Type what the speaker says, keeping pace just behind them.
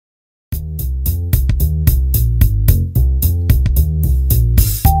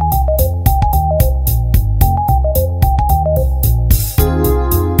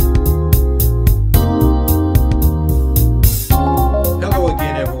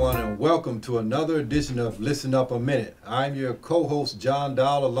welcome to another edition of Listen Up a Minute. I'm your co-host, John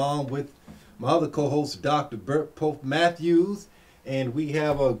Dowl, along with my other co-host, Dr. Bert Pope Matthews, and we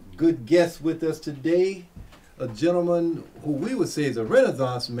have a good guest with us today, a gentleman who we would say is a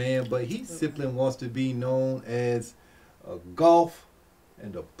Renaissance man, but he simply wants to be known as a golf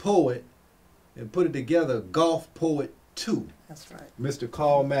and a poet, and put it together, Golf Poet 2. That's right. Mr.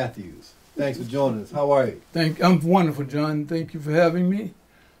 Carl Matthews. Thanks for joining us. How are you? I'm wonderful, John. Thank you for having me.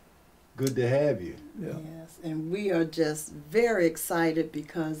 Good to have you. Yeah. Yes, and we are just very excited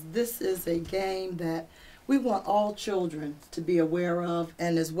because this is a game that we want all children to be aware of,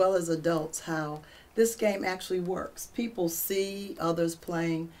 and as well as adults, how this game actually works. People see others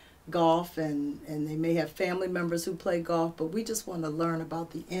playing golf, and they may have family members who play golf, but we just want to learn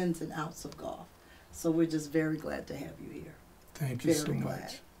about the ins and outs of golf. So we're just very glad to have you here. Thank you so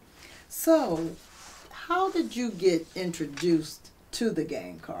much. So, how did you get introduced to the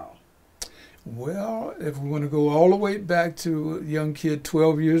game, Carl? Well, if we want to go all the way back to a young kid,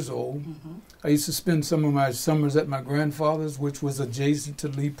 12 years old, I used to spend some of my summers at my grandfather's, which was adjacent to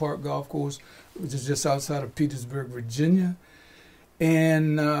Lee Park Golf Course, which is just outside of Petersburg, Virginia.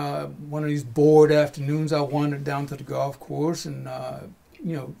 And one of these bored afternoons, I wandered down to the golf course and,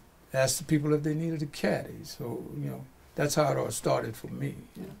 asked the people if they needed a caddy. So, that's how it all started for me.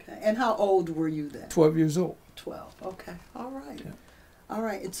 Okay. And how old were you then? 12 years old. 12. Okay. All right. Yeah. All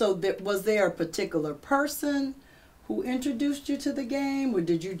right. And so was there a particular person who introduced you to the game, or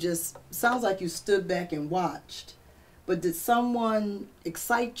did you just, sounds like you stood back and watched, but did someone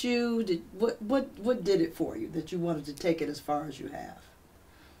excite you? What did it for you that you wanted to take it as far as you have?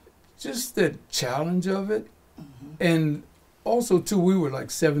 Just the challenge of it. And also, too, we were like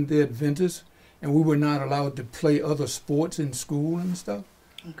Seventh-day Adventists, and we were not allowed to play other sports in school and stuff.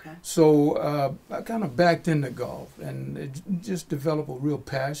 Okay. So I kind of backed into golf and just developed a real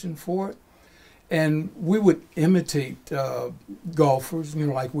passion for it. And we would imitate golfers,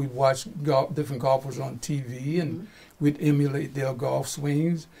 like we'd watch different golfers on TV, and we'd emulate their golf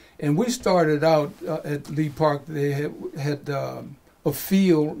swings. And we started out at Lee Park. They had a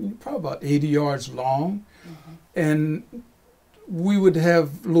field probably about 80 yards long, and we would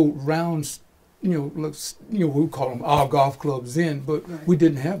have little rounds. We call them our golf clubs then, but we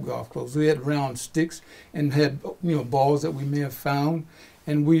didn't have golf clubs. We had round sticks and had, balls that we may have found,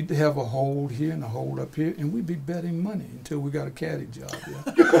 and we'd have a hole here and a hole up here, and we'd be betting money until we got a caddy job.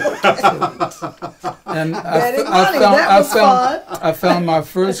 And I found my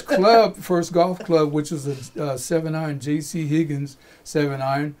first golf club, which was a 7-iron J.C. Higgins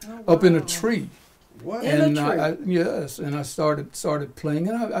 7-iron, up in a tree. What? And I started playing,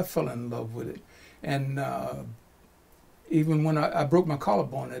 and I fell in love with it. And even when I broke my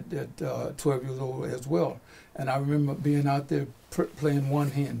collarbone at 12 years old as well, and I remember being out there playing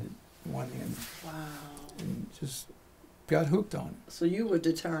one-handed. Wow. And just got hooked on it. So you were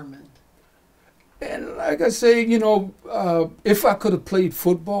determined. And like I say, if I could have played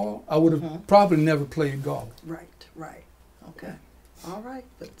football, I would have probably never played golf. Right. Okay. All right.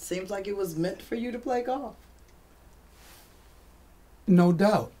 But it seems like it was meant for you to play golf. No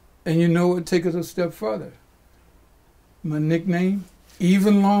doubt. And take it a step further. My nickname,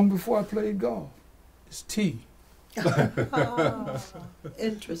 even long before I played golf, is T.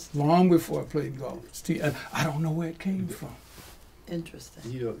 Interesting. Long before I played golf, it's T. And I don't know where it came from.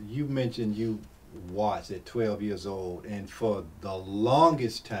 Interesting. You mentioned you watched at 12 years old, and for the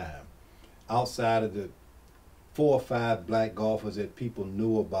longest time, outside of the 4 or 5 black golfers that people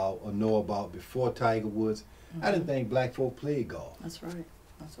knew about or know about before Tiger Woods, I didn't think black folk played golf. That's right.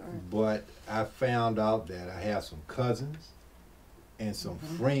 But I found out that I have some cousins and some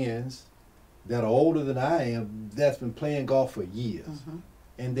friends that are older than I am that's been playing golf for years.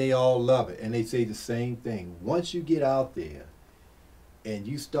 And they all love it. And they say the same thing. Once you get out there and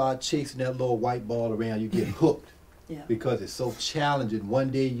you start chasing that little white ball around, you get hooked. Because it's so challenging.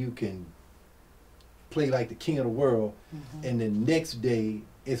 One day you can play like the king of the world, and the next day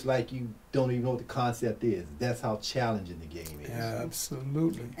it's like you don't even know what the concept is. That's how challenging the game is. Yeah,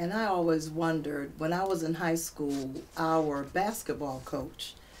 absolutely. And I always wondered, when I was in high school, our basketball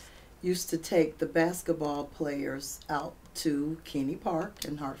coach used to take the basketball players out to Keeney Park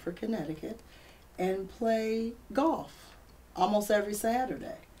in Hartford, Connecticut, and play golf almost every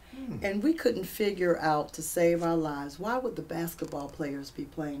Saturday. And we couldn't figure out, to save our lives, why would the basketball players be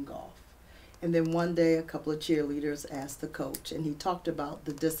playing golf? And then one day, a couple of cheerleaders asked the coach, and he talked about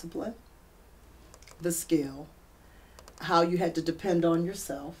the discipline, the skill, how you had to depend on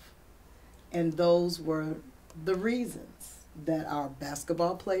yourself, and those were the reasons that our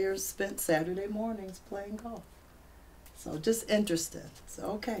basketball players spent Saturday mornings playing golf. So just interesting. So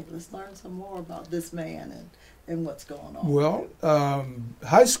okay, let's learn some more about this man and what's going on. Well,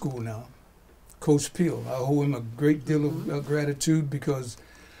 high school now, Coach Peel. I owe him a great deal of gratitude because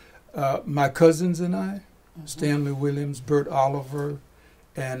my cousins and I, Stanley Williams, Bert Oliver,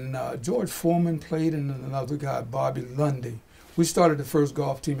 and George Foreman played, and another guy, Bobby Lundy. We started the first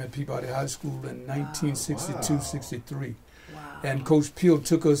golf team at Peabody High School in 1962-63. Wow. And Coach Peel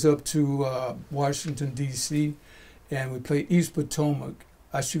took us up to Washington, D.C., and we played East Potomac.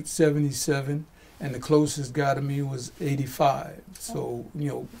 I shoot 77, and the closest guy to me was 85. So, you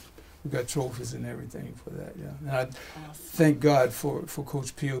know, we got trophies and everything for that, yeah. And I thank God for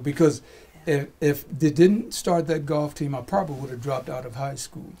Coach Peel, because if they didn't start that golf team, I probably would have dropped out of high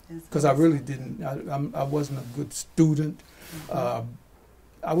school, because I really didn't. I wasn't a good student. I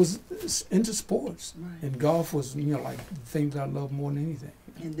was into sports, and golf was, you know, like the things I love more than anything.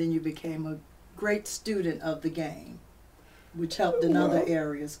 And then you became a great student of the game, which helped in other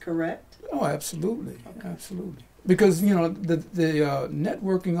areas, correct? Oh, absolutely, absolutely. Because, you know, the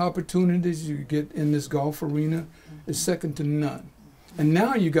networking opportunities you get in this golf arena is second to none. And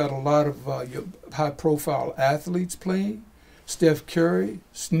now you got a lot of your high-profile athletes playing. Steph Curry,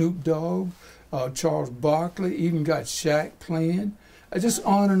 Snoop Dogg, Charles Barkley, even got Shaq playing. Just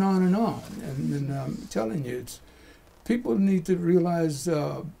on and on and on. And I'm telling you, people need to realize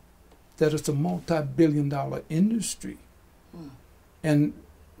that it's a multi-billion-dollar industry. And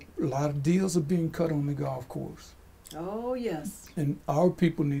a lot of deals are being cut on the golf course. Oh, yes. And our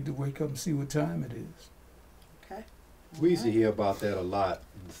people need to wake up and see what time it is. Okay. We used to hear about that a lot.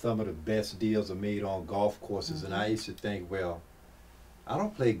 Some of the best deals are made on golf courses, and I used to think, well, I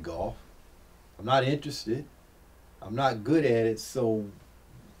don't play golf. I'm not interested. I'm not good at it, so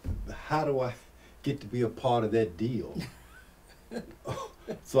how do I get to be a part of that deal?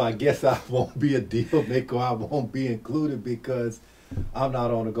 So I guess I won't be a deal maker. I won't be included because I'm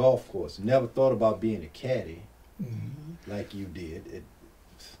not on a golf course. Never thought about being a caddy like you did.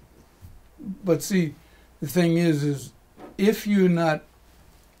 But see, the thing is if you're not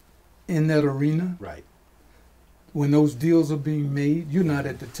in that arena, right, when those deals are being made, you're not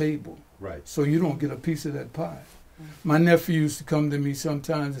at the table. Right. So you don't get a piece of that pie. My nephew used to come to me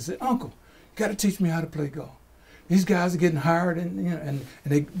sometimes and say, "Uncle, you got to teach me how to play golf. These guys are getting hired, and you know, and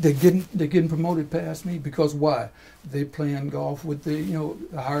they're getting promoted past me because why? They playing golf with the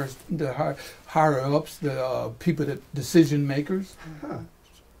the higher ups, the people that decision makers."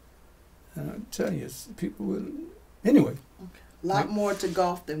 And I tell you, people will anyway. A lot more to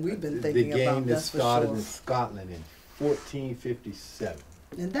golf than we've been thinking about. The game that started in Scotland in 1457.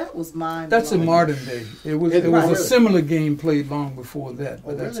 And that was mine. That's in modern day. It was a similar game played long before that,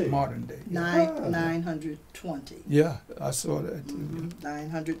 but that's modern day. 920. Yeah, I saw that too.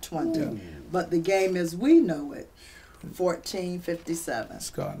 920. Yeah. But the game as we know it, 1457.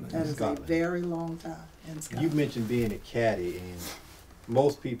 Scotland. That is a very long time in Scotland. You mentioned being a caddy, and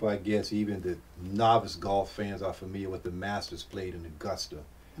most people, I guess, even the novice golf fans, are familiar with the Masters played in Augusta,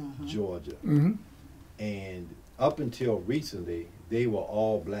 Georgia. And up until recently, they were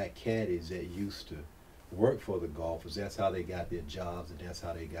all black caddies that used to work for the golfers. That's how they got their jobs, and that's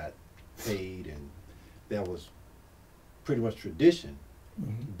how they got paid, and that was pretty much tradition.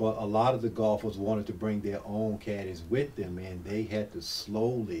 But a lot of the golfers wanted to bring their own caddies with them, and they had to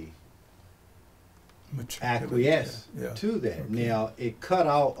slowly acquiesce to that. Now, it cut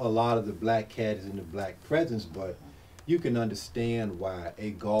out a lot of the black caddies and the black presence, but you can understand why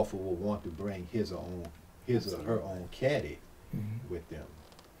a golfer will want to bring his or her own caddy with them.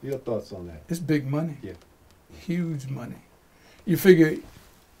 Your thoughts on that? It's big money. Yeah. Huge money. You figure,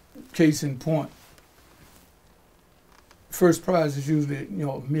 case in point, first prize is usually,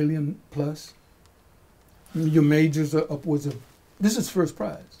 $1 million plus. Your majors are upwards of, this is first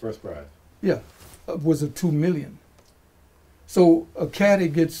prize. First prize. Yeah, upwards of $2 million. So a caddy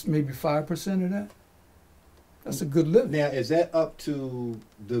gets maybe 5% of that. That's a good living. Now, is that up to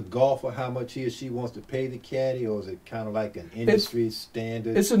the golfer, how much he or she wants to pay the caddy, or is it kind of like an industry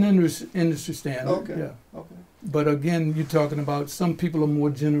standard? It's an industry standard. Okay. Yeah. Okay. But again, you're talking about some people are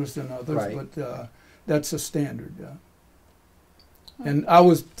more generous than others, right. But that's a standard. Yeah. And I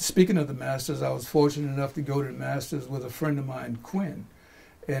was, speaking of the Masters, I was fortunate enough to go to the Masters with a friend of mine, Quinn,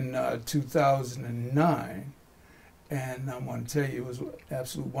 in 2009. And I want to tell you, it was an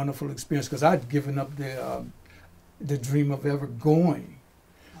absolute wonderful experience because I'd given up the dream of ever going.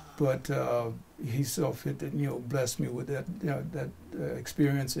 But he saw fit that, blessed me with that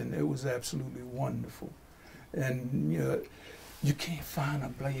experience, and it was absolutely wonderful. And, you can't find a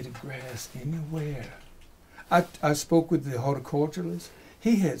blade of grass anywhere. I spoke with the horticulturalist.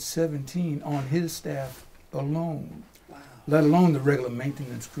 He had 17 on his staff alone, Wow. let alone the regular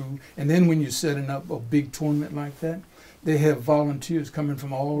maintenance crew. And then when you're setting up a big tournament like that, they have volunteers coming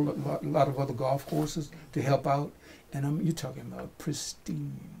from a lot of other golf courses to help out. And you're talking about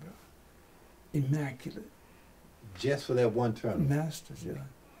pristine, bro. Immaculate. Just for that one tournament. Masters, yeah.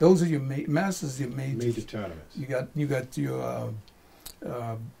 Those are your Masters, your major tournaments. You got your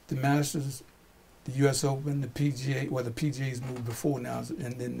the Masters, the U.S. Open, the PGA. Well, the PGA's moved before now,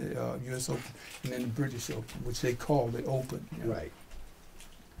 and then the U.S. Open, and then the British Open, which they call the Open. Yeah. Right.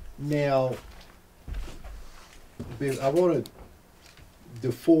 Now, I want to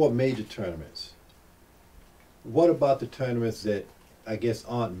the 4 major tournaments. What about the tournaments that I guess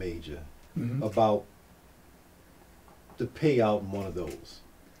aren't major? Mm-hmm. About the payout in one of those,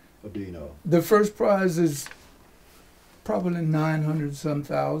 or do you know? The first prize is probably 900-some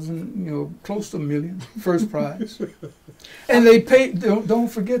thousand, close to $1 million. First prize, and they pay. Don't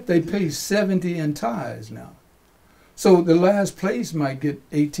forget they pay 70 in ties now, so the last place might get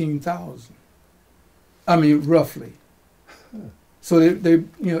 18,000. I mean, roughly. So they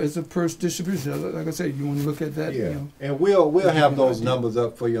it's a purse distribution. Like I said, you want to look at that. Yeah, and we'll have those numbers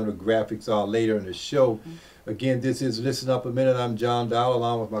up for you on the graphics later in the show. Again, this is Listen Up a Minute. I'm John Dowl,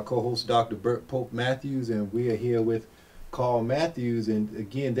 along with my co-host Dr. Bert Pope Matthews, and we are here with Carl Matthews. And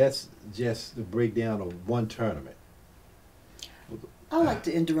again, that's just the breakdown of one tournament. I like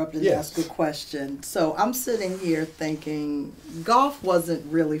to interrupt and Yes. ask a question. So I'm sitting here thinking golf wasn't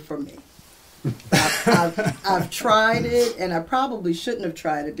really for me. I've tried it, and I probably shouldn't have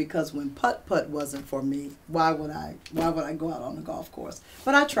tried it because when putt-putt wasn't for me, why would I go out on the golf course?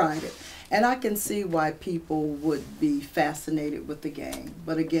 But I tried it, and I can see why people would be fascinated with the game.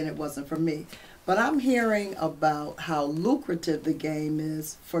 But again, it wasn't for me. But I'm hearing about how lucrative the game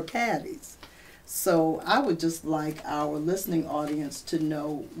is for caddies. So I would just like our listening audience to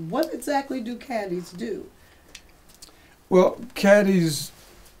know, what exactly do caddies do? Well, caddies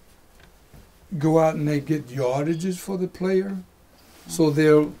go out and they get yardages for the player, so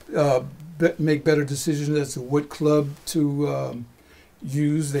they'll make better decisions as to what club to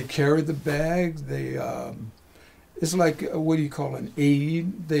use. They carry the bags. They it's like what do you call an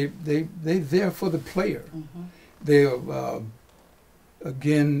aid? They're there for the player. Mm-hmm.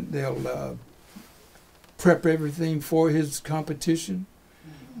 They'll prep everything for his competition.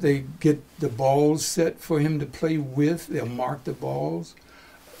 Mm-hmm. They get the balls set for him to play with. They'll mark the balls.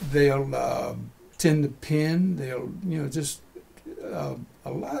 They'll tend to pin. They'll, just a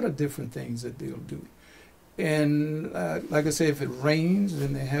lot of different things that they'll do. And like I say, if it rains,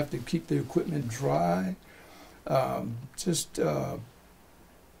 then they have to keep their equipment dry. Get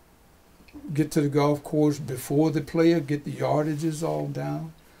to the golf course before the player, get the yardages all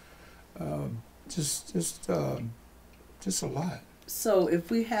down. Just a lot. So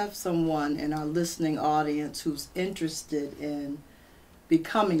if we have someone in our listening audience who's interested in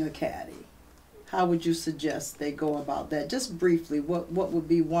becoming a caddy, how would you suggest they go about that? Just briefly, what would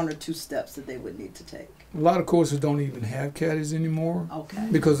be 1 or 2 steps that they would need to take? A lot of courses don't even have caddies anymore. Okay.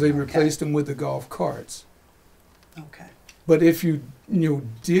 Because they replaced them with the golf carts. Okay. But if you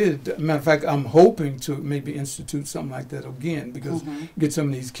did, matter of fact, I'm hoping to maybe institute something like that again, because get some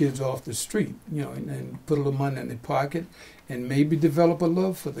of these kids off the street, and put a little money in their pocket, and maybe develop a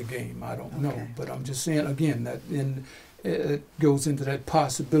love for the game. I don't know, but I'm just saying again that it goes into that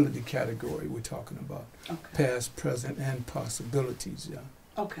possibility category we're talking about. Okay. Past, present, and possibilities, yeah.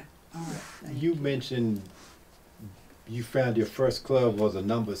 Okay. All right. You mentioned you found your first club was a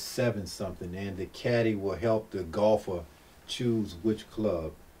number 7 something, and the caddy will help the golfer choose which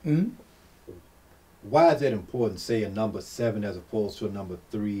club. Mm-hmm. Why is that important, say a number 7 as opposed to a number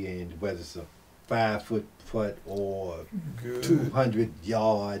 3, and whether it's a 5-foot putt or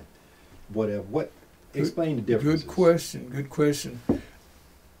 200-yard, whatever? Explain the difference. Good question.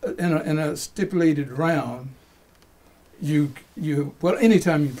 In a stipulated round,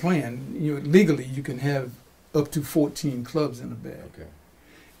 anytime you plan, legally you can have up to 14 clubs in a bag. Okay.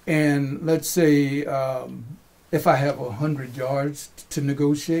 And let's say if I have 100 yards to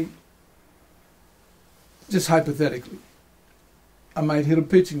negotiate, just hypothetically, I might hit a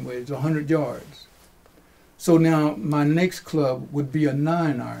pitching wedge 100 yards. So now my next club would be a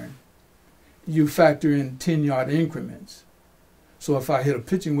 9-iron. You factor in 10-yard increments. So if I hit a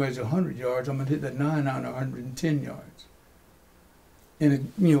pitching wedge 100 yards, I'm going to hit that 9-iron 110 yards.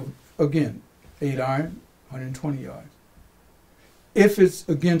 And, again, 8-iron, 120 yards. If it's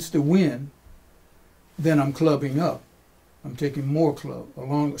against the wind, then I'm clubbing up. I'm taking more club,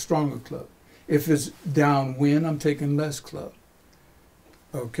 a stronger club. If it's downwind, I'm taking less club.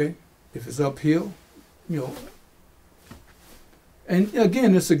 Okay? If it's uphill, And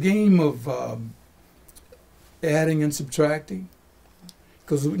again, it's a game of adding and subtracting.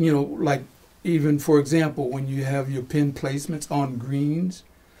 Because, like even, for example, when you have your pin placements on greens,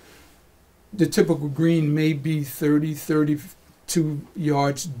 the typical green may be 30, 32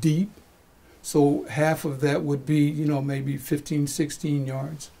 yards deep. So half of that would be, maybe 15, 16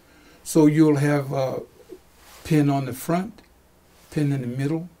 yards. So you'll have a pin on the front, pin in the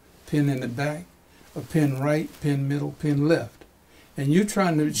middle, pin in the back, a pin right, pin middle, pin left. And you're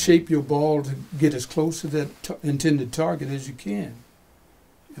trying to shape your ball to get as close to that intended target as you can.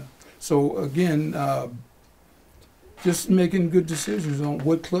 Yeah. So again, just making good decisions on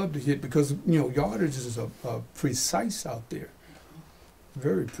what club to hit, because yardage is precise out there,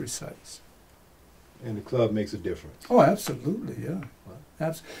 very precise. And the club makes a difference. Oh, absolutely, yeah.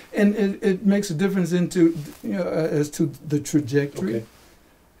 And it makes a difference as to the trajectory, okay.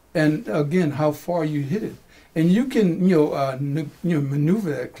 And again how far you hit it, and you can maneuver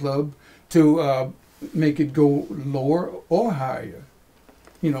that club to make it go lower or higher.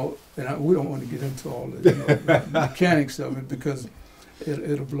 And we don't want to get into all the mechanics of it, because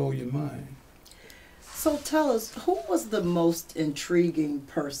it'll blow your mind. So tell us, who was the most intriguing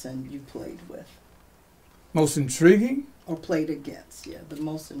person you played with? Most intriguing? Or played against, yeah, the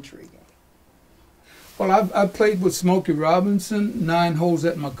most intriguing. Well, I played with Smokey Robinson, 9 holes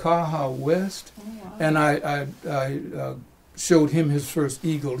at Makaha West, and I showed him his first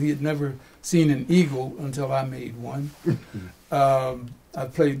eagle. He had never seen an eagle until I made one. I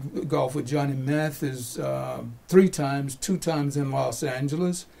played golf with Johnny Mathis 3 times, 2 times in Los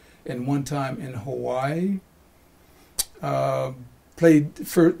Angeles and 1 time in Hawaii. Played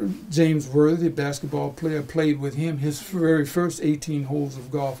for James Worthy, a basketball player. Played with him his very first 18 holes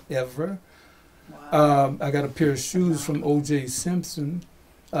of golf ever. Wow. I got a pair of shoes from O.J. Simpson.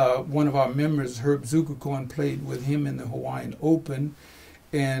 One of our members, Herb Zuckerkorn, played with him in the Hawaiian Open,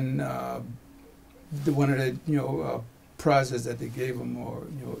 and one of the prizes that they gave him,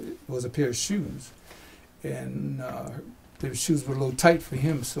 it was a pair of shoes, and the shoes were a little tight for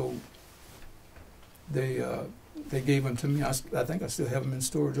him, so they gave them to me. I think I still have them in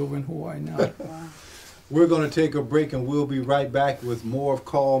storage over in Hawaii now. Wow. We're going to take a break, and we'll be right back with more of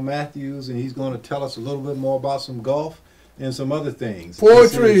Carl Matthews, and he's going to tell us a little bit more about some golf and some other things.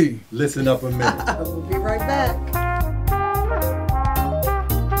 Poetry! Listen up a minute. We'll be right back.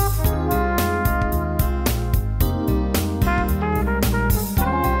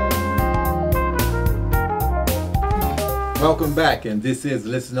 Welcome back, and this is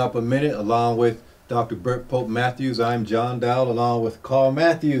Listen Up a Minute, along with Dr. Bert Pope Matthews. I'm John Dowl, along with Carl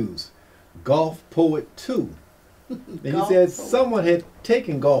Matthews, Golf Poet 2. And he said someone had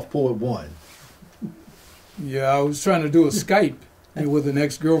taken Golf Poet 1. Yeah, I was trying to do a Skype with an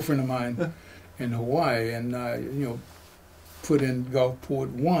ex-girlfriend of mine in Hawaii, and I, put in Golf Poet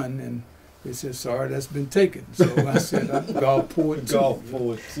 1, and they said, sorry, that's been taken. So I said, Golf Poet 2. Golf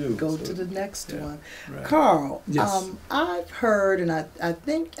Poet 2. Go to the next one. Right. Carl, yes. I've heard, and I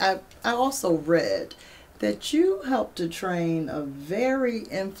think I also read that you helped to train a very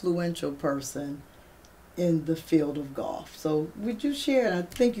influential person in the field of golf. So would you share, and I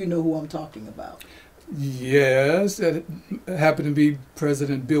think you know who I'm talking about. Yes, that happened to be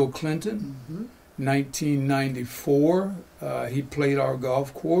President Bill Clinton. Mm-hmm. 1994, he played our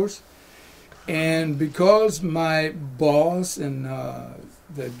golf course. And because my boss and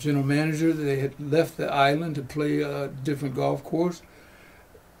the general manager, they had left the island to play a different golf course,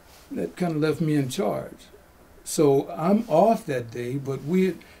 that kind of left me in charge. So I'm off that day, but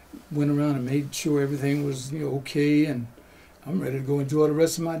we went around and made sure everything was okay, and I'm ready to go enjoy the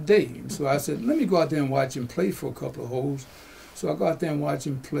rest of my day. And so I said, let me go out there and watch him play for a couple of holes. So I go out there and watch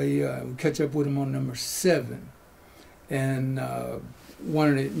him play, catch up with him on number 7. And one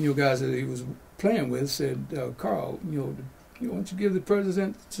of the guys that he was playing with said, Carl, why don't you give the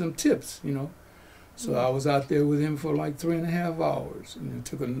president some tips, So I was out there with him for like 3.5 hours, and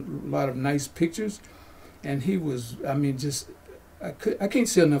took a lot of nice pictures. And he was, I can't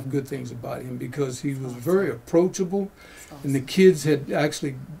say enough good things about him, because he was very approachable. Awesome. And the kids had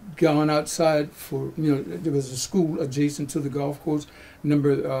actually gone outside for, there was a school adjacent to the golf course,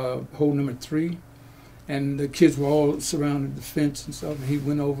 hole number 3. And the kids were all surrounded the fence and stuff, and he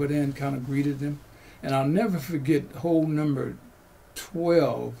went over there and kind of greeted them. And I'll never forget hole number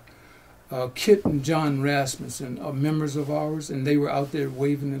 12. Kit and John Rasmussen are members of ours, and they were out there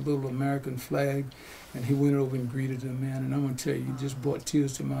waving the little American flag, and he went over and greeted them, man. And I'm going to tell you, it just brought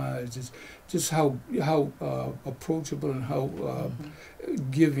tears to my eyes, just how approachable and how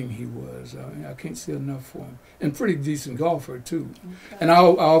giving he was. I can't say enough for him. And pretty decent golfer, too. Okay. And I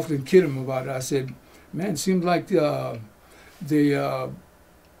often kid him about it. I said, man, it seems like the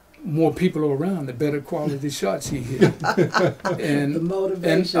more people are around, the better quality shots he hit. And, The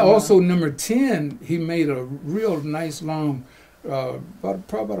motivation. and also number 10, he made a real nice long,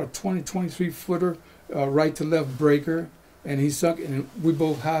 probably about a 20, 23 footer right to left breaker. And he sunk it, and we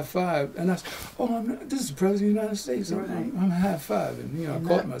both high-fived. And I said, this is the President of the United States. Right. I'm high-fiving. You know, And I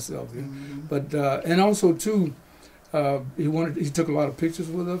caught that- myself. Yeah. Mhm. But, and also, too, he took a lot of pictures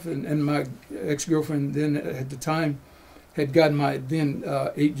with us. And my ex-girlfriend then, at the time, had gotten my then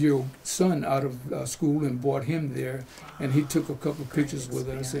 8-year-old son out of school and brought him there. And he took a couple of pictures with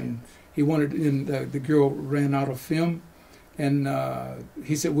us. And he wanted, and the girl ran out of film. And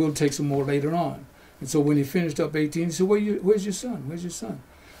he said, we'll take some more later on. And so when he finished up 18, he said, where's your son? Where's your son?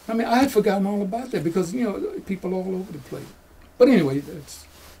 I mean, I had forgotten all about that because, you know, people all over the place. But anyway, that's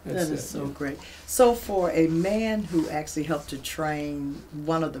That is it, so yeah. great. So for a man who actually helped to train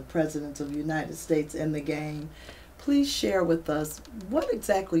one of the presidents of the United States in the game, please share with us, what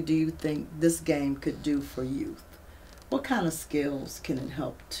exactly do you think this game could do for youth? What kind of skills can it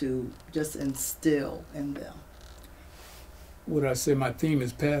help to just instill in them? What I say, my theme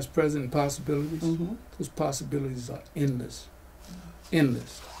is past, present, and possibilities. Mm-hmm. Those possibilities are endless.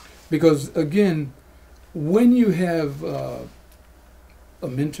 Endless. Because, again, when you have a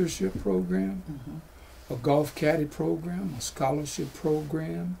mentorship program, Mm-hmm. a golf caddy program, a scholarship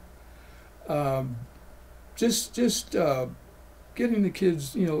program, just getting the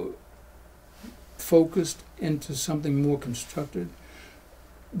kids, you know, focused into something more constructive.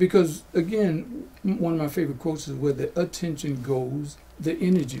 Because, again, one of my favorite quotes is, where the attention goes, the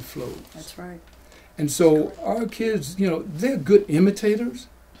energy flows. That's right. And so our kids, you know, they're good imitators,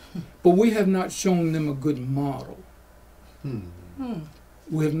 but we have not shown them a good model.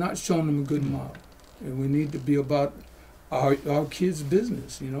 We have not shown them a good model. And we need to be about our kids'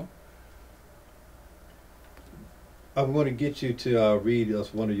 business, you know. I'm going to get you to read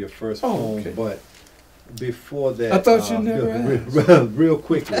us one of your first poems, okay. but before that, I thought you never real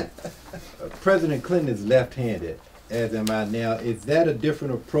quickly, President Clinton is left-handed, as am I now. Is that a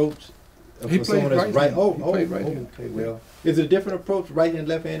different approach He for someone played that's right? right-handed. He played right-handed. Okay. Well, is it a different approach, right and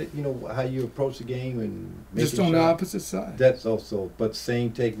left-handed? You know how you approach the game and Just making on the shots? opposite side. That's also, but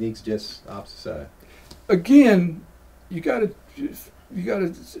same techniques, just opposite side. Again, you gotta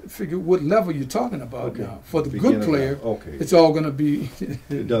figure what level you're talking about Okay. now. For the Beginner good player, level. Okay, it's all going to be.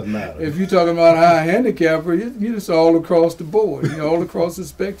 it doesn't matter. If you're talking about high handicapper, you're just all across the board, you know, all across the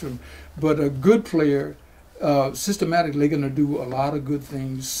spectrum. But a good player, systematically going to do a lot of good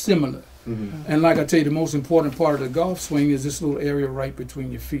things similar. Mhm. And like I tell you, the most important part of the golf swing is this little area right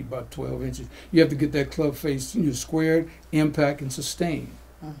between your feet, about 12 inches. You have to get that club face, you know, squared, impact, and sustain.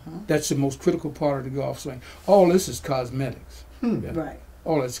 Mm-hmm. That's the most critical part of the golf swing. All this is cosmetics. Yeah. Right.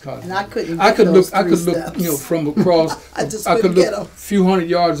 All that's cosmetics. And I couldn't get I could those look. I three could look. steps. You know, from across. I just I could couldn't look get a 'em. few hundred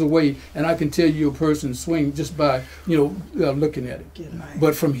yards away, and I can tell you a person's swing just by looking at it. Get right.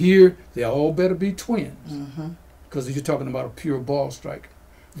 But from here, they all better be twins, Mm-hmm. because you're talking about a pure ball striker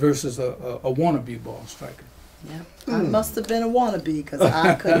versus a wannabe ball striker. Yeah. I must have been a wannabe because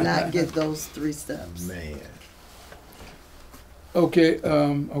I could not get those 3 steps. Man, Okay,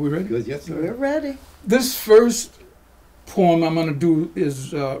 are we ready? good, yes sir. We're ready. This first poem I'm going to do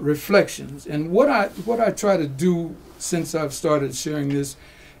is reflections, and what I try to do since I've started sharing this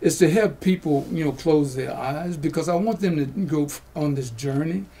is to have people, you know, close their eyes, because I want them to go on this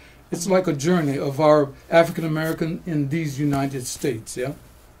journey. It's like a journey of our African American in these United States, yeah.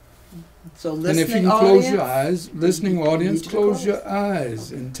 So And listening if you can audience, close your eyes, listening you audience, need to close close. your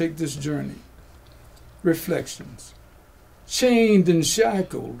eyes and take this journey. Reflections. Chained and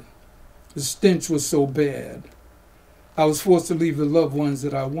shackled, the stench was so bad. I was forced to leave the loved ones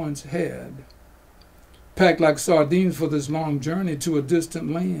that I once had. Packed like sardines for this long journey to a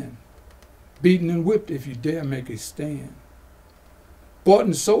distant land. Beaten and whipped if you dare make a stand. Bought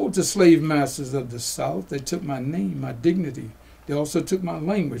and sold to slave masters of the South. They took my name, my dignity. They also took my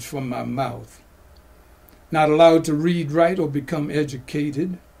language from my mouth. Not allowed to read, write, or become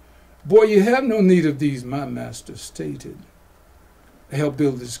educated. Boy, you have no need of these, my master stated. I helped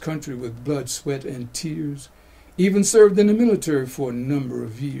build this country with blood, sweat, and tears. Even served in the military for a number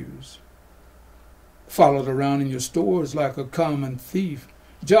of years. Followed around in your stores like a common thief.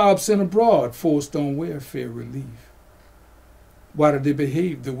 Jobs sent abroad, forced on welfare relief. Why did they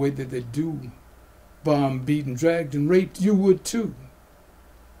behave the way that they do? Bombed, beaten, dragged, and raped, you would too.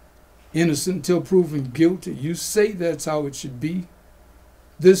 Innocent until proven guilty, you say that's how it should be.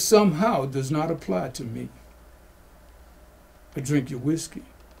 This somehow does not apply to me. I drink your whiskey,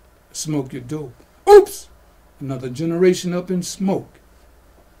 smoke your dope. Oops! Another generation up in smoke.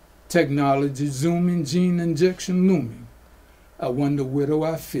 Technology zooming, gene injection looming. I wonder where do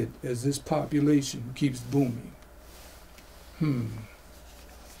I fit as this population keeps booming.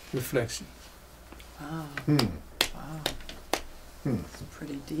 Reflection. Wow. Wow. It's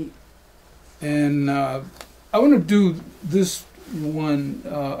pretty deep. And I want to do this one,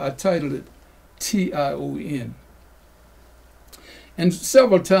 I titled it T-I-O-N. And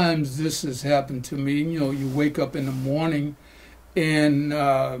several times this has happened to me. You know, you wake up in the morning and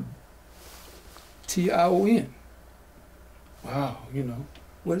T-I-O-N. Wow, you know,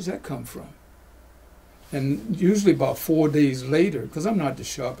 where does that come from? And usually about 4 days later, because I'm not the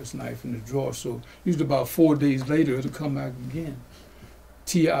sharpest knife in the drawer, so usually about 4 days later it'll come out again.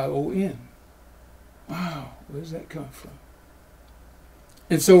 T-I-O-N. Wow, where does that come from?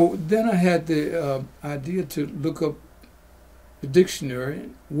 And so then I had the idea to look up the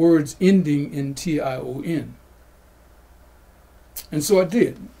dictionary, words ending in T-I-O-N. And so I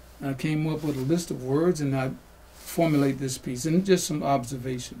did. I came up with a list of words and I formulate this piece and just some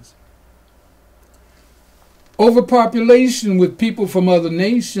observations. Overpopulation with people from other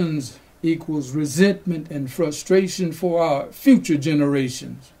nations equals resentment and frustration for our future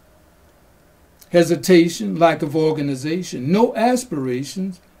generations. Hesitation, lack of organization, no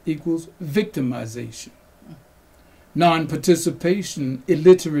aspirations equals victimization. Non-participation,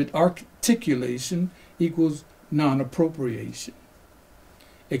 illiterate articulation equals non-appropriation.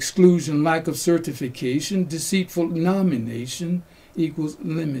 Exclusion, lack of certification, deceitful nomination equals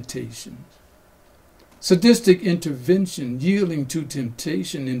limitations. Sadistic intervention, yielding to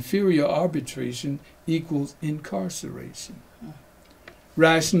temptation, inferior arbitration equals incarceration.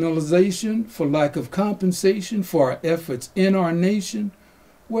 Rationalization for lack of compensation for our efforts in our nation,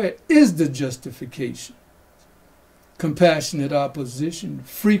 where is the justification? Compassionate opposition,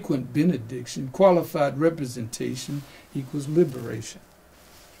 frequent benediction, qualified representation equals liberation.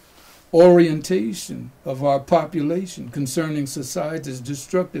 Orientation of our population concerning society's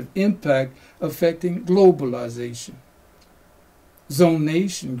destructive impact affecting globalization.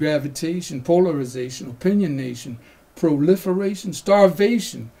 Zonation, gravitation, polarization, opinionation, proliferation,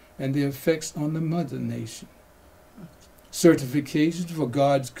 starvation, and the effects on the mother nation. Certifications for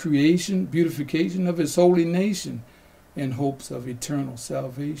God's creation, beautification of his holy nation, in hopes of eternal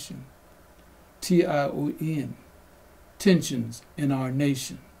salvation. T-I-O-N, tensions in our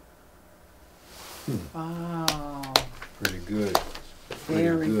nation. Wow. Pretty good.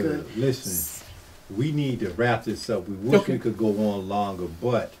 Very good. Listen, we need to wrap this up. We wish we could go on longer,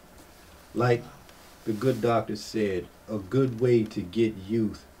 but like the good doctor said, a good way to get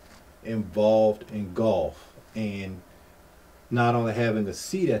youth involved in golf and not only having a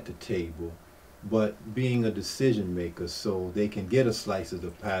seat at the table, but being a decision maker so they can get a slice of the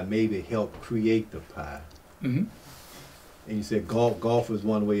pie, maybe help create the pie. And you said golf is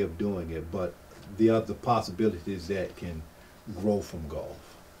one way of doing it, but the other possibilities that can grow from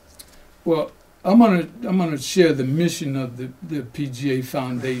golf. Well, I'm gonna share the mission of the PGA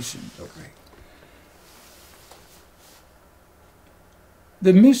Foundation. Okay.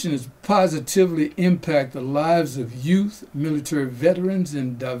 The mission is positively impact the lives of youth, military veterans,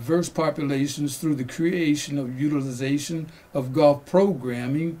 and diverse populations through the creation of utilization of golf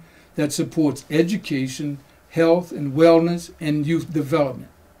programming that supports education, health and wellness, and youth development.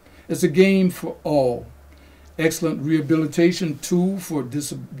 It's a game for all. Excellent rehabilitation tool for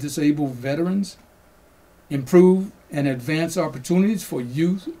disabled veterans. Improve and advance opportunities for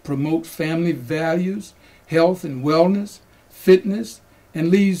youth, promote family values, health and wellness, fitness, and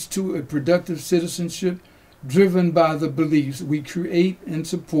leads to a productive citizenship driven by the beliefs we create and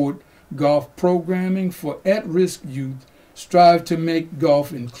support golf programming for at-risk youth, strive to make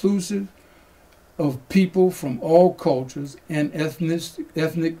golf inclusive of people from all cultures and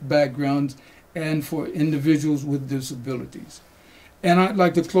ethnic backgrounds, and for individuals with disabilities. And I'd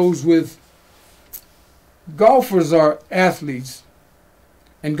like to close with, golfers are athletes,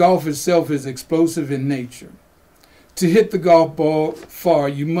 and golf itself is explosive in nature. To hit the golf ball far,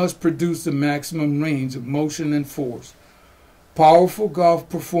 you must produce the maximum range of motion and force. Powerful golf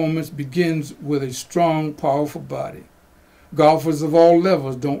performance begins with a strong, powerful body. Golfers of all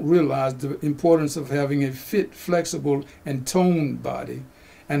levels don't realize the importance of having a fit, flexible, and toned body,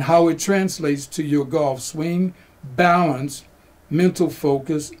 and how it translates to your golf swing, balance, mental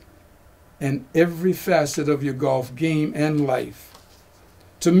focus, and every facet of your golf game and life.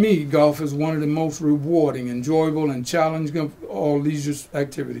 To me, golf is one of the most rewarding, enjoyable, and challenging of all leisure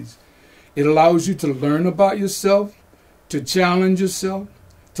activities. It allows you to learn about yourself, to challenge yourself,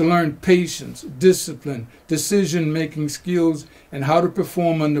 to learn patience, discipline, decision-making skills, and how to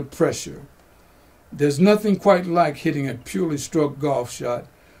perform under pressure. There's nothing quite like hitting a purely struck golf shot,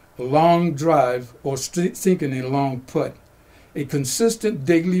 a long drive, or sinking a long putt. A consistent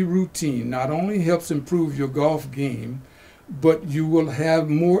daily routine not only helps improve your golf game, but you will have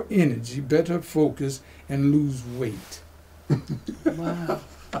more energy, better focus, and lose weight. Wow.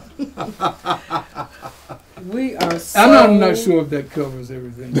 We are so... I'm not sure if that covers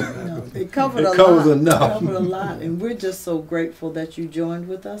everything. No, it covered It a covers lot. enough. It covered a lot. And we're just so grateful that you joined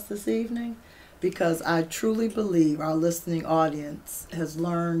with us this evening, because I truly believe our listening audience has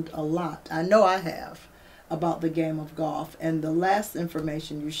learned a lot. I know I have, about the game of golf. And the last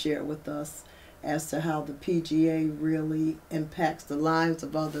information you shared with us as to how the PGA really impacts the lives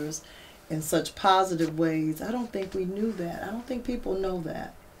of others in such positive ways, I don't think we knew that. I don't think people know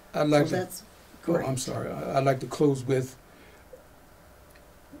that. I'd like so to, that's great. I'm sorry. I'd like to close with,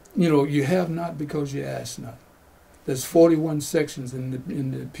 you have not because you ask not. There's 41 sections in the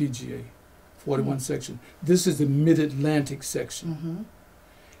PGA, 41 sections. This is the Mid-Atlantic section.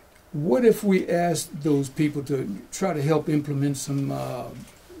 What if we asked those people to try to help implement some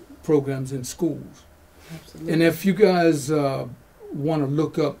programs in schools? Absolutely. And if you guys want to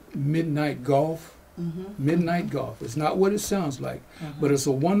look up Midnight Golf, Midnight Golf, it's not what it sounds like, but it's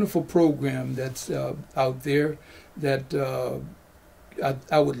a wonderful program that's out there that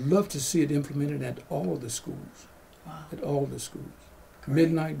I would love to see it implemented at all the schools. Wow. At all the schools. Great.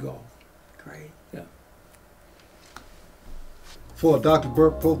 Midnight Golf. Great. Yeah. For Dr.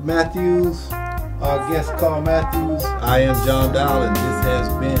 Burt Pope Matthews, our guest Carl Matthews, I am John Dowl, and this has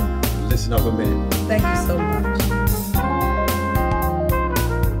been Listen Up a Minute. Thank you so much.